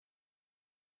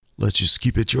Let's just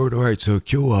keep it short. Alright, so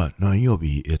今日は何曜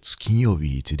日? It's 金曜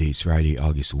日. Today's Friday,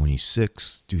 August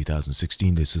 26th,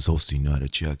 2016. This is hosting Nara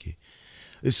Chiaki.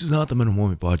 This is not the Mental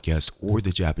Moment Podcast or the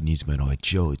Japanese Mental Health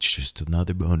Show. It's just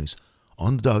another bonus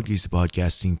on the Dog Days of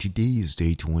Podcasting. Today is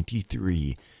day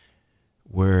 23,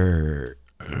 where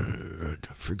I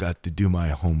forgot to do my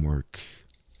homework.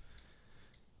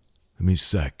 Let me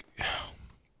sec.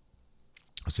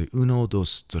 I say, 1, 2,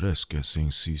 3, 4, 5, 6,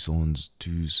 7, 8, 9,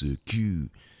 10,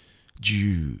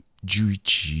 11,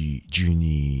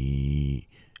 12,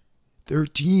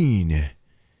 13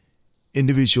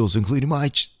 individuals, including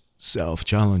myself,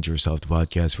 challenge yourself to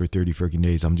podcast for 30 freaking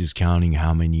days. I'm just counting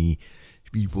how many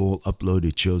people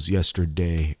uploaded shows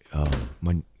yesterday.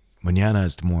 Mañana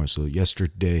is tomorrow, so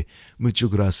yesterday. Mucho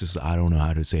gracias. I don't know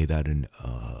how to say that in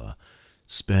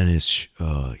Spanish,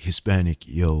 Hispanic.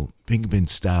 Yo, Pinkman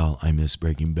style. I miss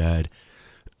Breaking Bad.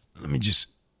 Let me just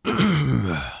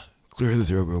clear the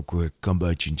throat real quick.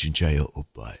 Kanbai chin chin chayo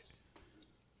oppai.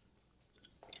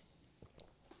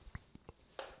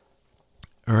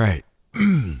 All right.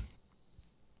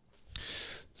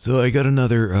 So I got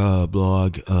another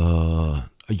blog, a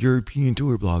European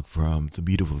tour blog from the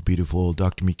beautiful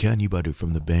Dr. Mikannibal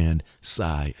from the band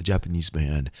Sigh, a Japanese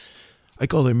band. I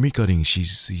call her Mikannibal.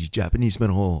 She's the Japanese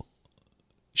metal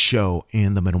show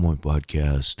and the Mental Moment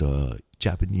Podcast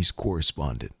Japanese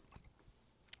correspondent.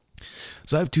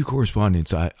 So I have two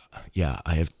correspondents. I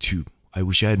have two. I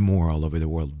wish I had more all over the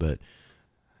world, but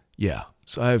yeah.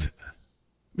 So I have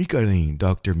Mikannibal,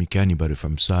 Dr. Mikannibal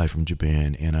from Sigh from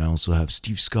Japan, and I also have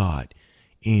Steve Scott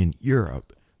in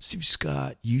Europe. Steve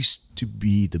Scott used to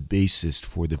be the bassist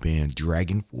for the band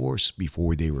Dragon Force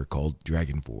before they were called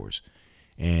Dragon Force.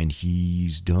 And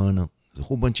he's done a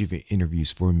whole bunch of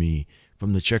interviews for me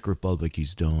from the Czech Republic.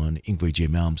 He's done Yngwie J.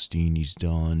 Malmsteen. He's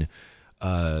done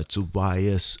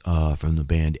Tobias from the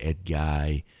band Ed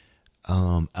Guy,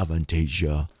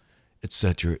 Avantasia,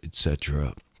 etc.,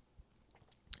 etc.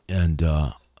 And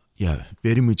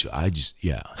very much.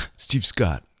 Steve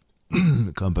Scott,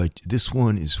 come by. This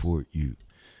one is for you.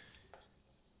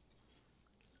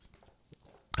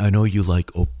 I know you like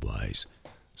oppais.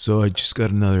 So I just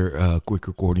got another quick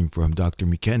recording from Dr.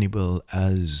 Mikannibal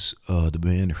as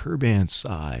her band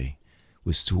Sigh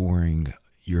was touring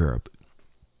Europe.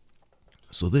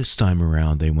 So this time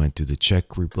around they went to the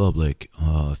Czech Republic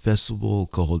festival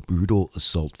called Brutal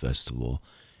Assault Festival.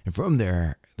 And from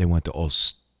there they went to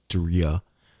Austria,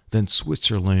 then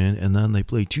Switzerland, and then they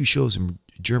played 2 shows in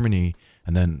Germany,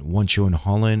 and then 1 show in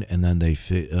Holland, and then they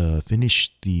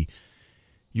finished the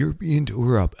European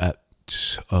tour up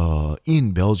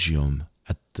in Belgium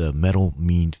at the Metal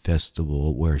Mean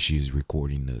Festival where she's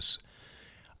recording this.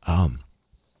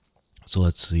 So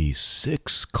let's see,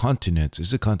 6 continents.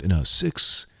 Is it continent? No,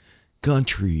 6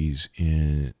 countries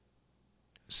and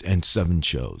 7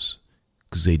 shows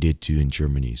because they did 2 in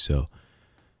Germany. So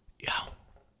yeah,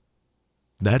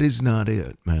 that is not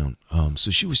it, man.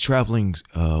 So she was traveling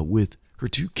with her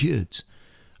 2 kids.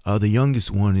 The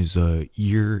youngest one is a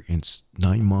year and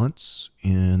 9 months,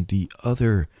 and the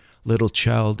other little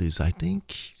child is, I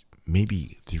think,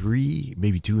 maybe 3,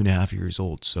 maybe 2.5 years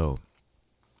old. So,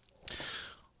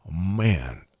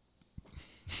 man,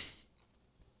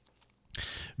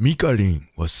 Mikarin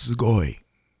はすごい。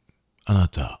あな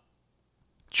た、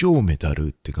超メタル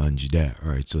って感じで。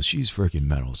Alright, so she's freaking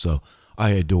metal. So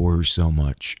I adore her so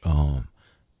much.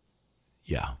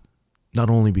 Yeah, not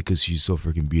only because she's so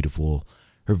freaking beautiful,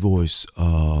 her voice,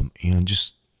 and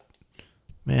just,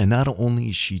 man, not only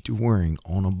is she touring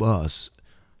on a bus,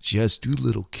 she has 2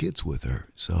 little kids with her.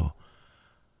 So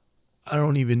I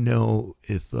don't even know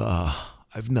if I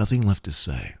have nothing left to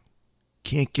say.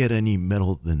 Can't get any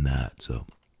metal than that. So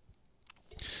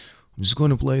I'm just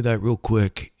going to play that real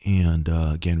quick, and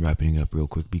again, wrapping up real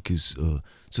quick because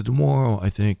so tomorrow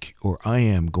I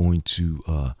am going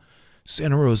to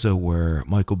Santa Rosa, where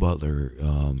Michael Butler,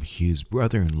 his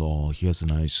brother-in-law, he has a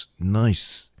nice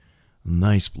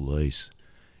place,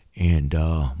 and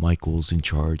Michael's in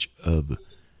charge of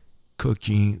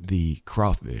cooking the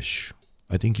crawfish.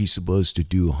 I think he's supposed to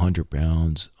do 100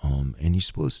 pounds, and he's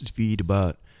supposed to feed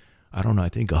about, I don't know, I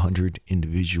think 100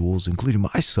 individuals, including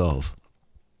myself.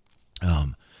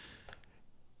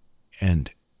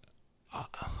 And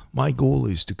my goal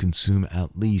is to consume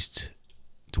at least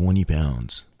 20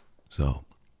 pounds. So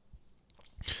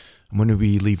I'm going to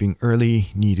be leaving early,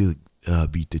 need to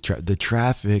beat the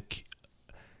traffic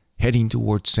heading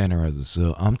towards Santa Rosa.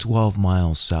 So I'm 12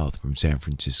 miles south from San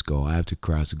Francisco. I have to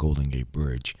cross the Golden Gate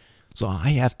Bridge. So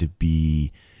I have to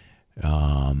be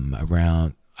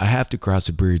I have to cross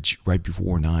the bridge right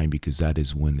before 9 because that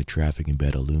is when the traffic in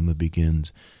Petaluma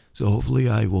begins. So hopefully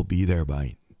I will be there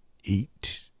by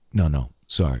 8. No.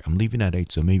 Sorry. I'm leaving at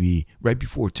 8. So maybe right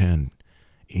before 10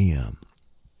 a.m.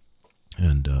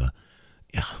 And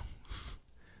yeah.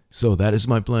 So that is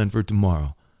my plan for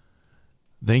tomorrow.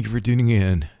 Thank you for tuning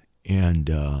in. And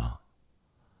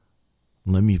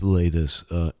let me play this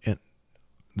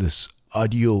this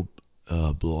audio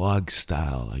blog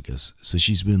style, I guess. So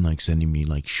she's been like sending me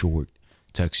like short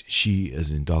text. She,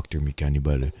 as in Dr.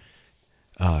 Mikannibal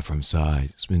from Sigh,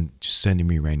 has been just sending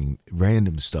me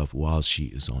random stuff while she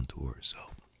is on tour. So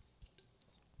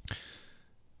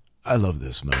I love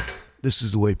this, man. This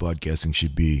is the way podcasting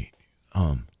should be.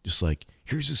 Just like,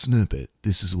 here's a snippet.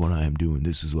 This is what I am doing.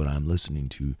 This is what I'm listening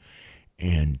to,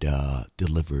 and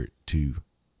deliver it to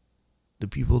the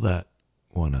people that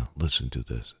want to listen to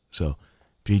this. So,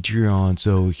 Patreon.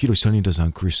 So, Hiroshi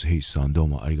Tanida-san, Chris Hayes-san,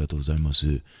 domo arigatou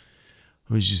gozaimasu.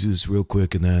 Let me just do this real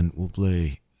quick, and then we'll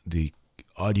play the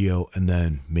audio, and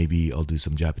then maybe I'll do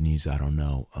some Japanese. I don't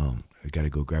know. I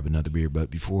gotta go grab another beer, but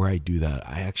before I do that,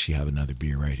 I actually have another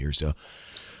beer right here. So,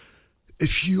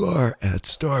 if you are at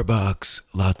Starbucks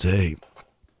latte,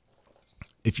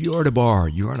 if you are at a bar,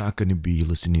 you are not going to be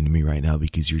listening to me right now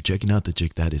because you're checking out the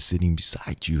chick that is sitting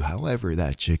beside you. However,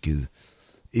 that chick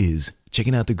is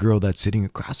checking out the girl that's sitting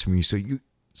across from you.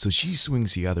 So she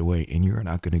swings the other way, and you're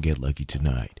not going to get lucky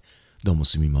tonight. Domo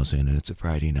sumimasen, and it's a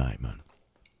Friday night, man.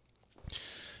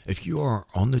 If you are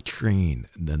on the train,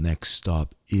 the next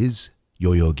stop is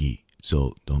Yoyogi,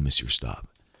 so don't miss your stop.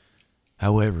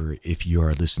 However, if you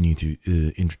are listening to,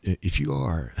 if you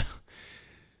are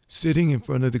sitting in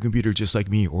front of the computer just like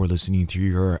me, or listening to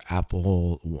your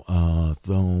Apple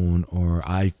phone or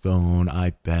iPhone,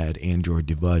 iPad, Android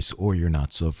device, or your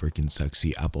not so freaking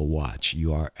sexy Apple Watch,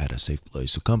 you are at a safe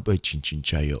place. So Kanpai Chin Chin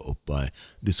Chaya Oppai.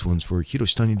 This one's for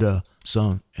Hiroshi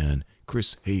Tanida-san and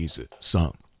Chris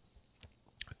Hayes-san.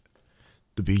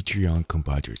 The Patreon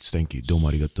compatriots. Thank you. Domo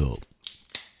arigatou.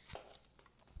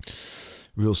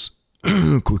 Real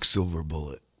quick silver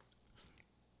bullet.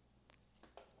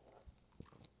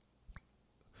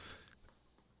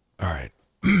 All right.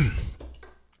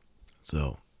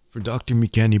 So, for Dr.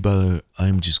 Mikannibal,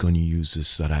 I'm just going to use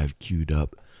this that I have queued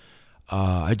up.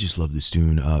 I just love this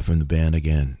tune from the band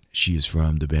again. She is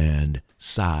from the band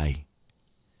Sigh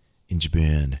in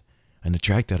Japan. And the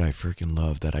track that I freaking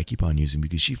love that I keep on using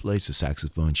because she plays the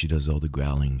saxophone. She does all the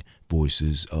growling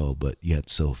voices. Oh, but yet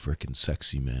so freaking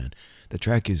sexy, man. The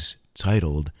track is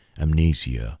titled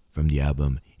Amnesia from the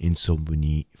album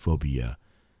Insomniphobia.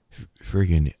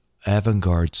 Friggin'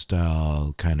 avant-garde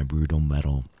style, kind of brutal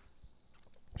metal.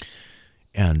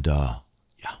 And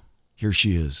yeah, here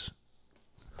she is.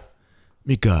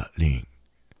 Mika Ling.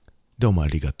 Domo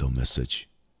arigatou message.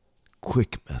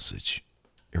 Quick message.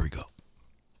 Here we go.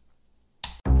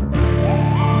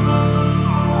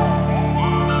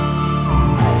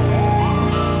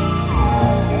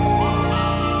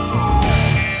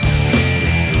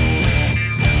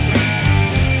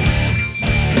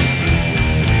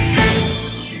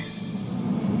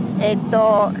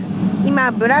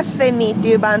 今ブラスフェミーって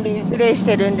いうバンドにプレイし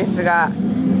てるんですが、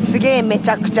すげえめち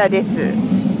ゃくちゃです。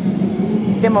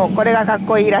でもこれがかっ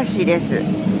こいいらしいです。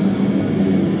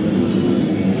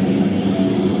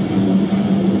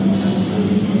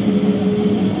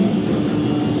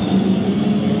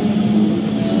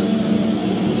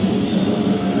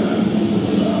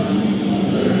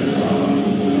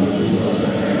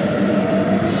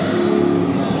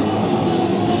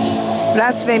ブ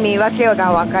ラスフェミーわけ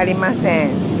が分かりませ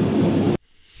ん。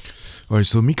Alright,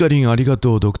 so ミカリンありが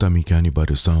とう、ドクターミカニバ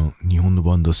ルさん。日本の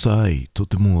バンドサイ、と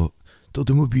てもビュ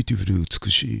ーティフル、美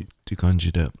しいって感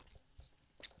じで。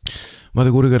ま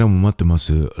だこれからも待ってま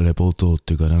す。レポートっ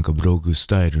ていうかなんかブログス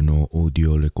タイルのオーデ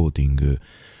ィオレコーディング。っ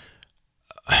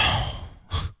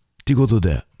ていうこと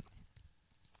で、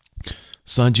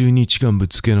30日間ぶっ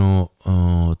つけのポ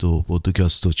ッドキャ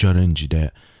ストチャレンジ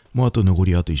で、もうあと残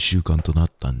りあと1週間となっ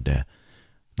たんで、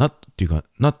な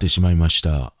ってしまいまし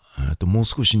た。もう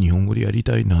少し日本語でやり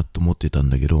たいなと思ってたん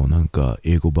だけど、なんか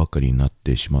英語ばっかりになっ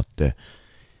てしまって、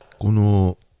こ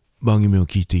の番組を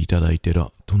聞いていただいてる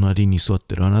隣に座っ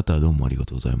てるあなたはどうもありが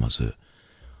とうございます。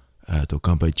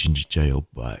乾杯ちんじっちゃいおっ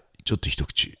ぱい。ちょっと一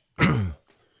口。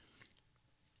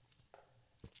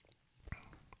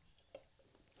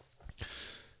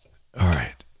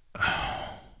Alright.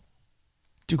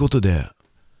 ということで、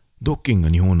ドッキンが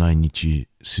日本来日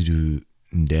する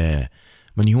んで、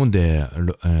日本で、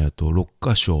6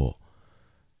カ所、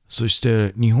そし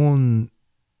て日本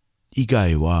以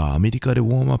外はアメリカでウ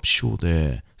ォームアップショー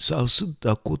でサウス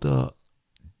ダコダ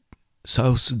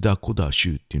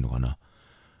州っていうのかな。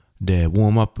で、ウォ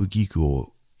ームアップギグ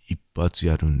を一発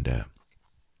やるんで、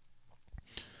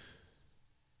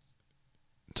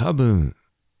多分っ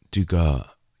ていう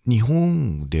か日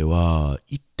本では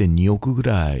 1.2 億ぐ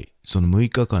らい、その6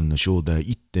日間のショーで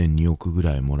 1.2 億ぐ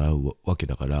らいもらうわけ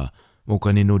だから、お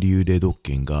金の理由でドッ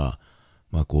ケンが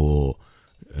こう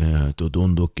ド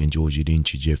ン・ドッケン、ジョージ・リン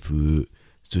チ、ジェフ、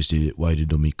そしてワイル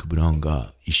ド・ミック・ブラウン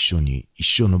が一緒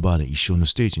の場で一緒の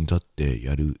ステージに立って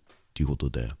やるっていうこと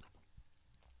で、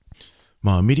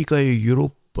アメリカやヨーロ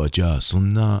ッパじゃそ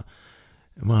んな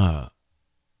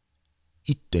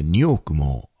1.2 億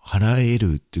も払え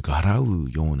るっていうか払う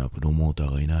ようなプロモータ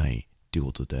ーがいないっていう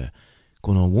ことで、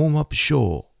このウォームアップシ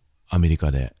ョー、アメリ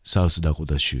カでサウスダコ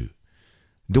タ州、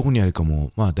どこにあるか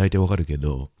も大体わかるけ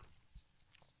ど、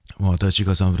私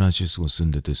がサンフランシスコに住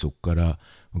んでて、そこから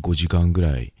5時間ぐ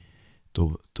らい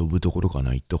飛ぶところか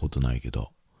な、行ったことないけ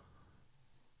ど、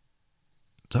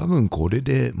多分これ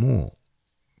でもう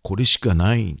これしか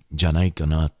ないんじゃないか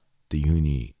なっていうふう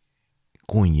に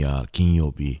今夜金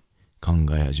曜日考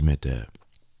え始めて、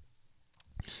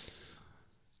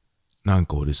なん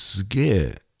か俺すげ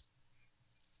え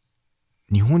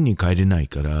日本に帰れない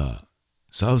から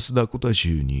サウスダコタ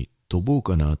州に飛ぼう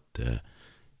かなって、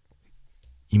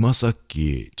今さっ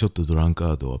きちょっとドラン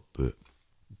カードアップ、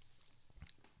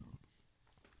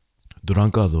ドラ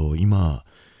ンカード今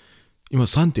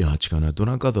 3.8 かな。ド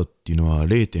ランカードっていうのは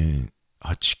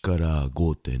 0.8 から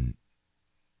 5.2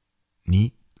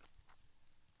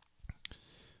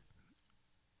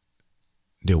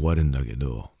 で終わるんだけ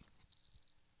ど、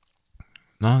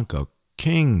なんか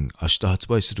券明日発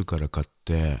売するから買っ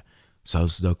てサウ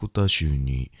スダコタ州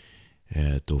に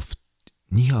2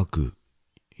泊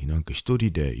なんか一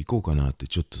人で行こうかなって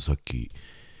ちょっとさっき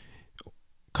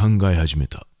考え始め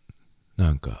た。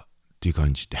なんかっていう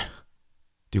感じでっ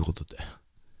ていうことで、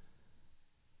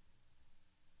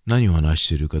何を話し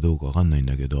てるかどうかわかんないん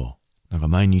だけど、なんか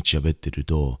毎日喋ってる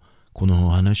とこの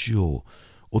話を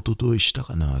一昨日した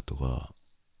かなとか、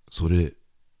そう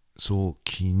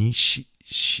気にし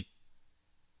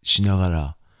なが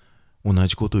ら同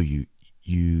じことを言う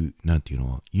なんていう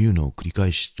のを繰り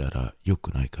返したら良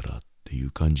くないからってい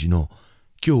う感じの、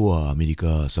今日はアメリ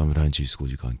カサンフランシスコ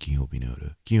時間金曜日の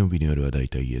夜はだい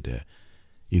たい家で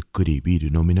ゆっくりビ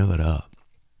ール飲みながら、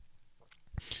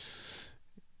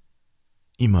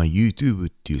今 YouTube っ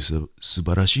ていう素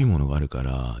晴らしいものがあるか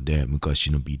ら、で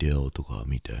昔のビデオとか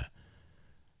見て、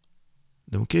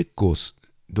でも結構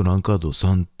ドランカード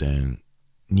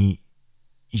 3.2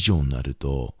 以上になる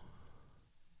と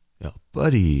やっぱ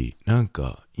りなん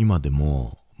か今で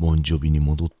もボンジョビに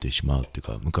戻ってしまうっていう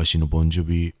か、昔のボンジョ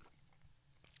ビ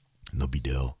のビ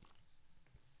デオ、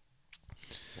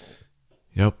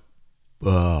やっぱ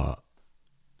青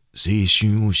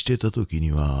春をしてた時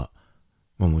には、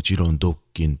もちろんドッ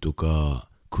キンとか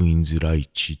クイーンズライ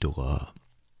チとか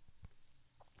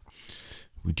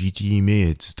ウディティメ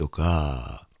イツと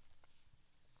か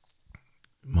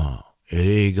エ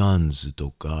レガンズ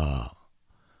とか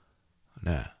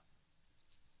ね、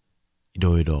い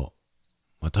ろいろ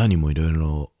他にもいろい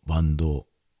ろバンド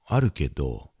あるけ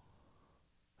ど、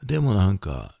でもなん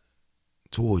か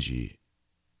当時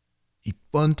一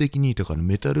般的にだから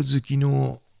メタル好き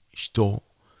の人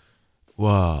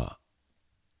は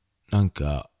なん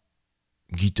か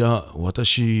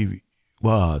私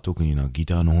は特にギ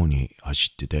ターの方に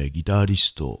走ってて、ギタリ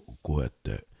ストをこうやっ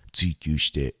て追求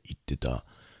していってた。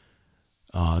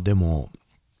でも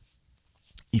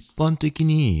一般的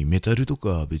にメタルと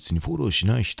か別にフォローし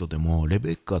ない人でも、レ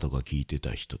ベッカとか聞いて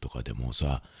た人とかでも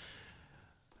さ、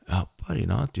やっぱり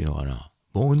なんていうのかな、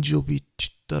ボンジョビって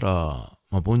言ったら、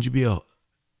ボンジョビは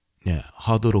ね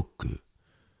ハードロック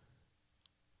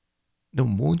で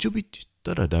も、ボンジョビって言っ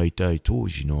たら大体当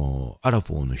時のアラ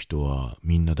フォーの人は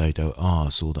みんな大体、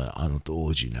そうだ、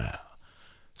当時ね、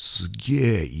す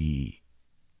げえいい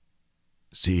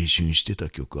青春してた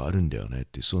曲あるんだよねっ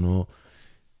て、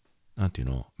なんていう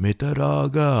の、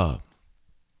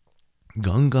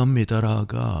ガンガンメタラー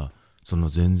が、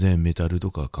全然メタル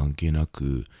とか関係な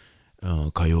く、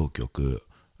歌謡曲、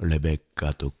レベッ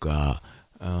カとか、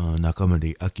中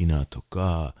森明菜と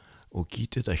かを聴い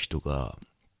てた人が、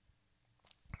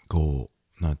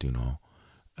なんていうの、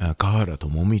華原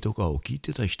朋美とかを聴い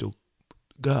てた人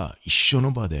が一緒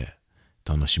の場で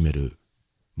楽しめる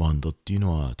バンドっていう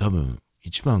のは、多分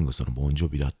一番がボンジョ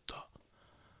ビだった。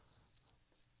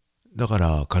だか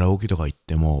らカラオケとか行っ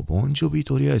ても、ボンジョビ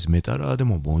とりあえずメタラーで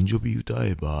もボンジョビ歌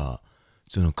えば、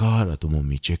華原朋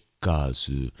美、チェッカー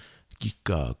ズ、吉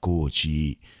川晃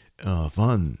司、フ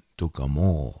ァンとか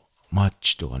も、マッ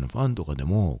チとかのファンとかで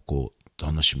も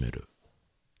楽しめる。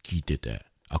聴いてて、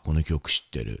この曲知っ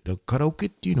てる。だからカラオケっ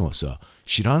ていうのはさ、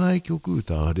知らない曲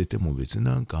歌われても別に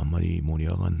なんかあんまり盛り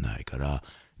上がんないから、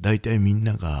だいたいみん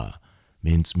なが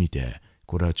メンツ見て、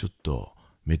これはちょっと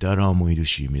メタラーもいる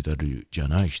しメタルじゃ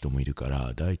ない人もいるか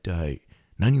ら、だいたい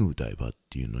何を歌えばっ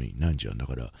ていうのになんじゃん。だ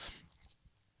から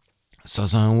サ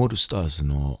ザンオールスターズ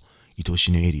の愛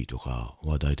しねエリーとか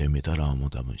はだいたいメタラーも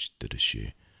多分知ってる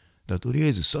し、とりあ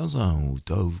えずサザンを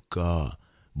歌うか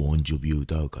ボンジョビを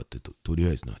歌うかって とり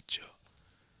あえずなっちゃう。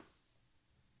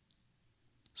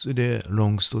それでロ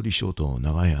ングストーリーショート、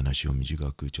長い話を短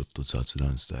くちょっと雑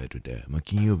談スタイルで、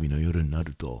金曜日の夜にな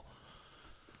ると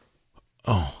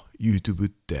YouTube っ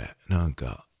てなん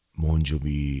かボンジョ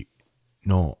ビ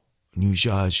のニュー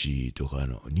ジャージーとか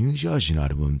のニュージャージーのア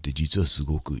ルバムって実はす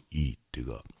ごくいいっていう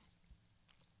か、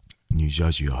ニュージャ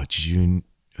ージーは80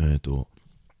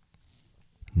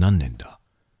何年だ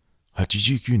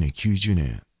89年90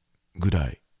年ぐら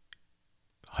い、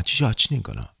88年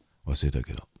かな忘れた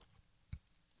けど、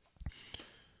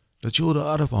ちょう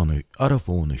どアラフォ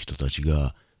ーの人たち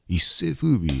が一世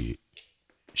風靡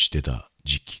してた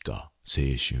時期か、青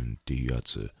春っていうや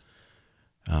つ、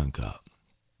なんか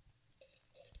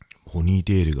ポニー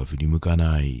テールが振り向か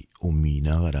ないを見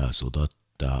ながら育っ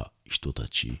た人た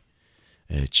ち、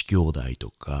地兄弟と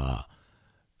か、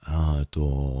あ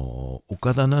と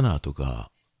岡田奈々と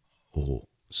かを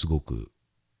すごく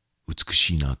美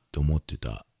しいなって思って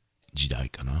た時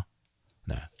代かな。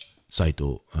ね、斎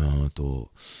藤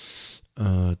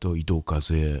伊藤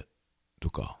風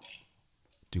とか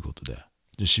ということで、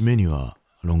締めには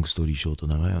ロングストーリーショート、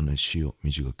長い話を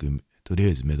短く、とりあ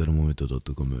えずメタルモメント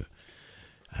 .com、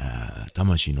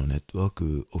魂のネットワー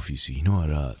クオフィス日野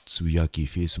原つぶやき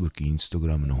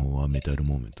Facebook、Instagram の方はメタル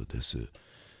モーメントです。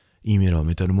E メールは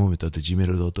メタルモーメント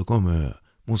 .gmail.com。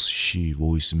 もし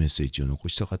ボイスメッセージを残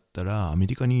したかったら、アメ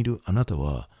リカにいるあなた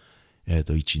は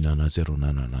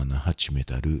1707778メ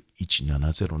タル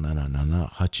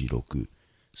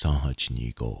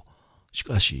 17077863825。 し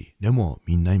かしでも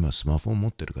みんな今スマホ持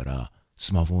ってるから、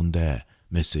スマホで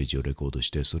メッセージをレコードし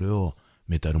て、それを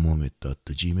メタルモーメント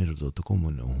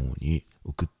 .gmail.com の方に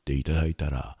送っていただい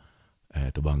たら、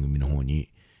番組の方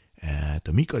に、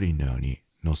ミカリンのように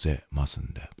載せます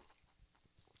んで。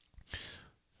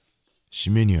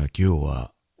締めには今日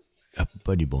はやっ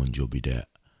ぱりボンジョビで、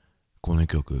この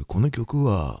曲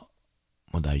は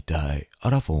大体ア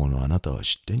ラフォーのあなたは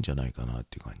知ってんじゃないかなっ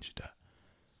ていう感じで。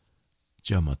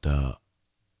じゃあまた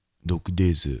ドッグデ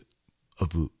イズオ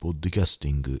ブポッドキャステ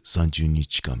ィング30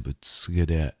日間ぶっ続け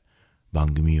で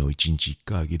番組を1日1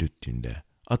回あげるっていうんで、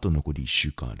あと残り1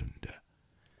週間あるんで、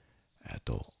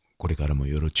これからも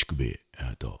よろしくべ、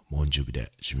ボンジョビ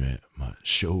で締めま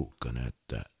しょうかねっ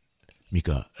て。ミ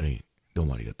カリン、どう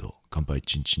もありがとう。乾杯、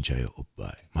チンチンチャイおっぱ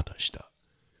い。また明日。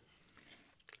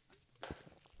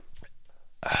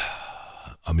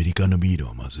アメリカのビール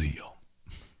はまずいよ。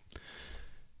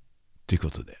という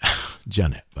ことで、じゃあ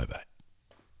ね、バイバイ。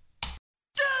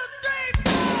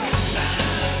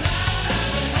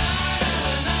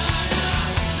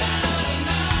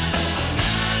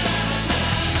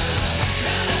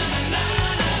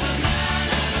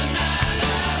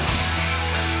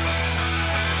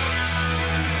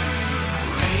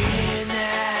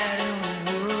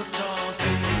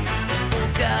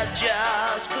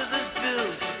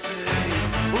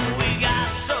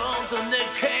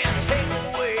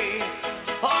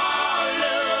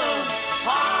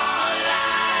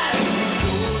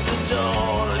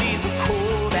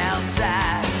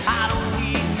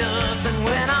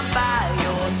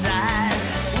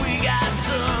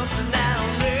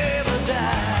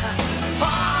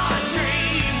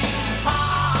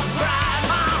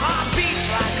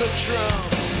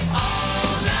Trump.